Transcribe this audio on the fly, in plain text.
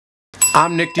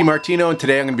I'm Nick DiMartino, and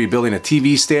today I'm going to be building a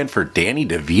TV stand for Danny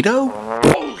Devito.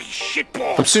 Holy shit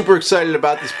balls! I'm super excited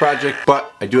about this project,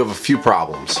 but I do have a few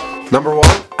problems. Number one,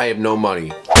 I have no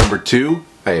money. Number two,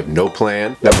 I have no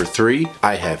plan. Number three,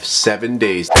 I have 7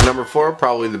 days. And number four,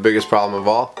 probably the biggest problem of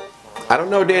all, I don't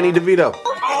know Danny DeVito.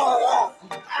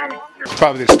 It's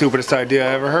probably the stupidest idea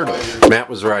I ever heard of. Matt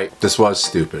was right. This was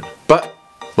stupid. But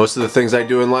most of the things I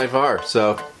do in life are,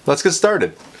 so let's get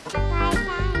started.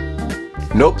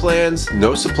 No plans,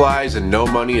 no supplies, and no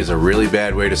money is a really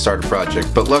bad way to start a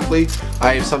project, but luckily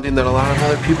I have something that a lot of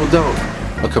other people don't.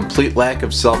 A complete lack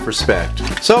of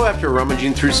self-respect. So after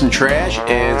rummaging through some trash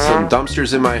and some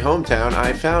dumpsters in my hometown,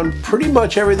 I found pretty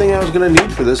much everything I was going to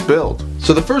need for this build.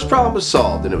 So the first problem was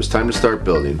solved and it was time to start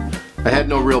building. I had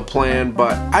no real plan,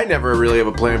 but I never really have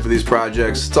a plan for these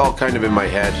projects. It's all kind of in my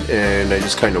head and I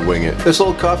just kind of wing it. This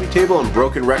old coffee table and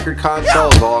broken record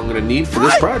console is all I'm going to need for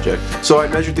this project. So I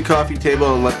measured the coffee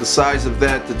table and let the size of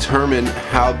that determine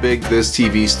how big this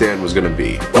TV stand was going to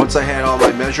be. Once I had all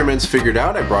my measurements figured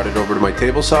out, I brought it over to my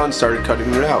table saw and started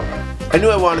cutting it out. I knew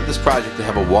I wanted this project to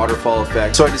have a waterfall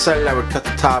effect, so I decided I would cut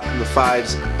the top and the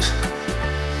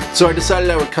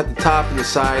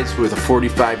sides with a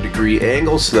 45-degree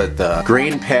angle so that the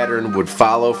grain pattern would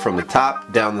follow from the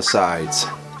top down the sides.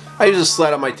 I used a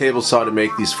sled on my table saw to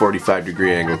make these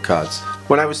 45-degree angle cuts.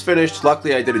 When I was finished,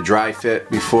 luckily I did a dry fit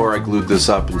before I glued this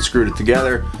up and screwed it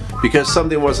together because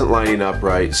something wasn't lining up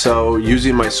right. So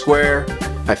using my square,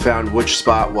 I found which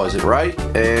spot wasn't right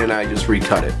and I just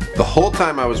recut it. The whole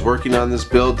time I was working on this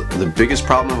build, the biggest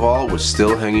problem of all was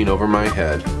still hanging over my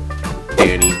head.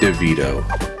 Danny Devito.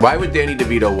 Why would Danny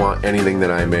Devito want anything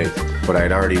that I make? But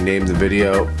I'd already named the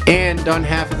video and done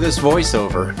half of this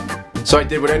voiceover. So I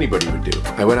did what anybody would do.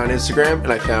 I went on Instagram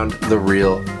and I found the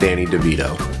real Danny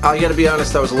Devito. I gotta be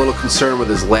honest, I was a little concerned with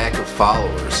his lack of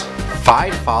followers.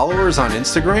 5 followers on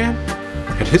Instagram?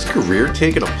 Had his career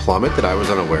taken a plummet that I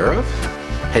was unaware of?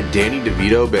 Had Danny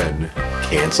DeVito been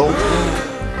canceled?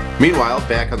 Meanwhile,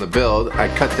 back on the build, I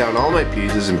cut down all my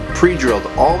pieces and pre-drilled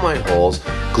all my holes,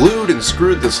 glued and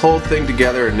screwed this whole thing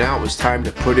together, and now it was time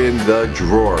to put in the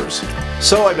drawers.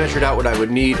 So I measured out what I would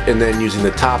need, and then using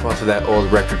the top off of that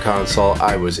old record console,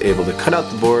 I was able to cut out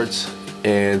the boards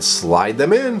and slide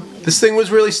them in. This thing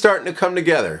was really starting to come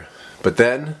together. But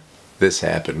then, this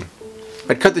happened.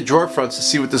 I'd cut the drawer fronts to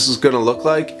see what this was going to look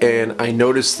like, and I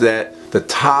noticed that the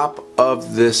top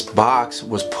of this box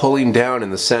was pulling down in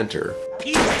the center.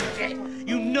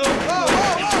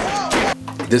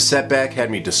 This setback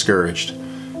had me discouraged.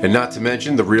 And not to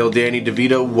mention, the real Danny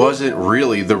DeVito wasn't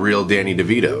really the real Danny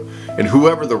DeVito. And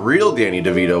whoever the real Danny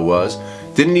DeVito was,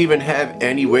 didn't even have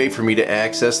any way for me to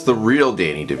access the real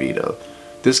Danny DeVito.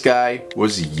 This guy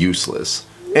was useless.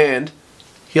 And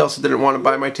he also didn't want to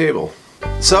buy my table.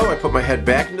 So I put my head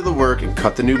back into the work and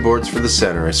cut the new boards for the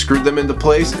center. I screwed them into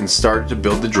place and started to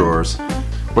build the drawers.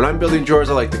 When I'm building drawers,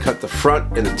 I like to cut the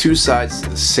front and the 2 sides to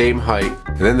the same height.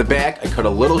 And then the back, I cut a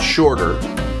little shorter.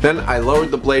 Then I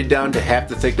lowered the blade down to half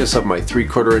the thickness of my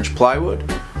 3/4 inch plywood.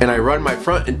 And I run my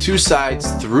front and 2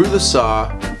 sides through the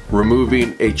saw,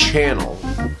 removing a channel,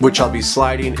 which I'll be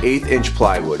sliding 1/8 inch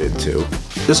plywood into.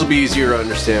 This will be easier to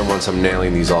understand once I'm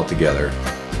nailing these all together.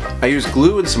 I used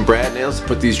glue and some brad nails to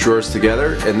put these drawers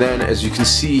together, and then as you can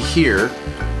see here,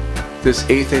 this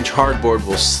 1/8 inch hardboard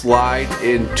will slide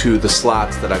into the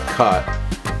slots that I've cut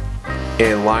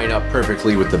and line up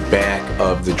perfectly with the back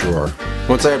of the drawer.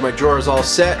 Once I had my drawers all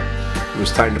set, it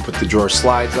was time to put the drawer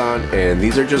slides on, and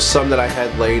these are just some that I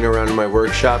had laying around in my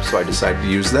workshop, so I decided to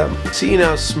use them. Seeing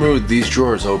how smooth these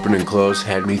drawers open and close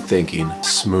had me thinking,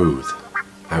 smooth.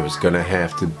 I was gonna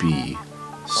have to be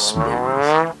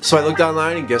smooth. So I looked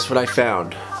online and guess what I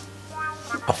found?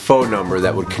 A phone number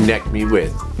that would connect me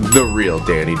with the real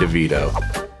Danny DeVito.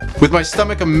 With my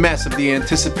stomach a mess of the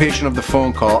anticipation of the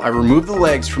phone call, I removed the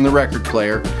legs from the record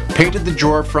player, painted the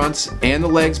drawer fronts and the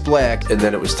legs black, and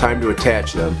then it was time to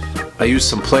attach them. I used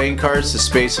some playing cards to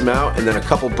space them out, and then a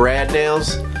couple brad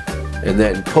nails, and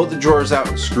then pulled the drawers out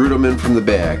and screwed them in from the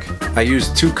back. I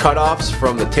used 2 cutoffs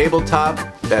from the tabletop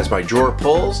as my drawer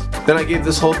pulls. Then I gave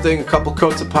this whole thing a couple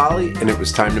coats of poly, and it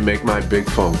was time to make my big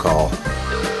phone call.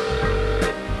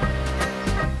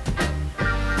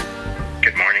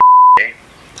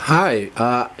 Hi,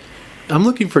 I'm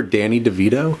looking for Danny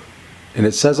DeVito, and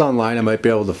it says online I might be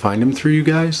able to find him through you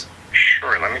guys.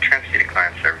 Sure, let me transfer you to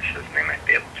client services and they might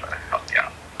be able to help you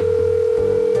out.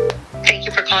 Thank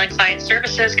you for calling client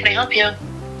services. Can I help you?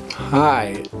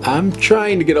 Hi, I'm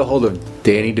trying to get a hold of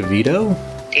Danny DeVito.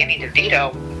 Danny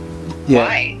DeVito? Yeah.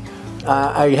 Why?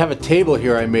 I have a table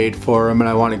here I made for him and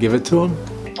I want to give it to him.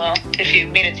 Well, if you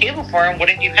made a table for him,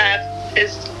 wouldn't you have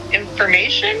his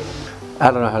information? I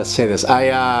don't know how to say this.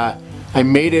 I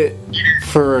made it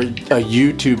for a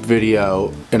YouTube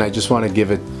video, and I just want to give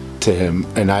it to him.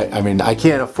 And I mean, I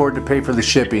can't afford to pay for the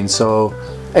shipping, so,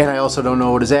 and I also don't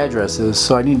know what his address is,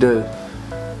 so I need to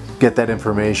get that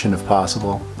information if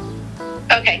possible.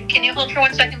 Okay, can you hold for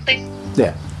 1 second, please?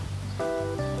 Yeah.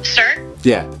 Sir?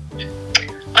 Yeah.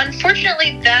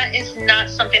 Unfortunately, that is not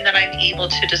something that I'm able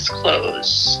to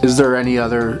disclose. Is there any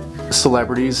other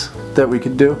celebrities that we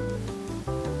could do?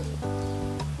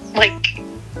 Like,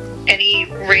 any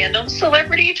random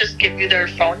celebrity? Just give you their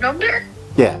phone number?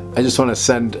 Yeah, I just want to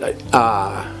send,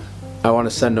 I want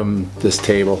to send them this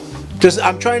table.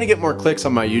 I'm trying to get more clicks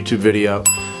on my YouTube video,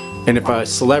 and if a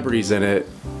celebrity's in it,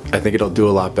 I think it'll do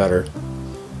a lot better.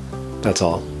 That's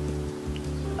all.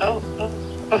 Oh,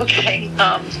 okay.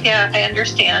 Yeah, I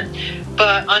understand.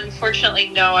 But unfortunately,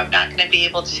 no, I'm not going to be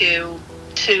able to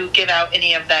give out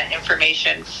any of that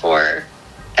information for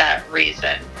that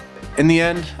reason. In the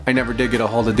end, I never did get a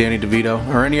hold of Danny Devito,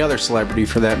 or any other celebrity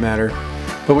for that matter.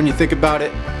 But when you think about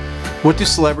it, what do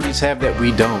celebrities have that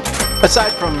we don't?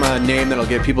 Aside from a name that'll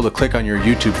get people to click on your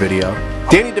YouTube video,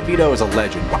 Danny DeVito is a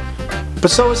legend. But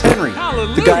so is Henry,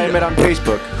 the guy I met on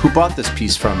Facebook, who bought this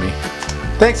piece from me.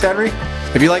 Thanks, Henry.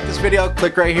 If you like this video,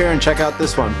 click right here and check out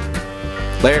this one.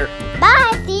 Later.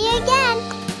 Bye, see you again,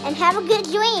 and have a good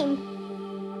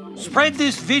dream. Spread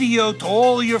this video to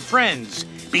all your friends,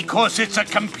 because it's a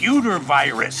computer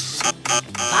virus.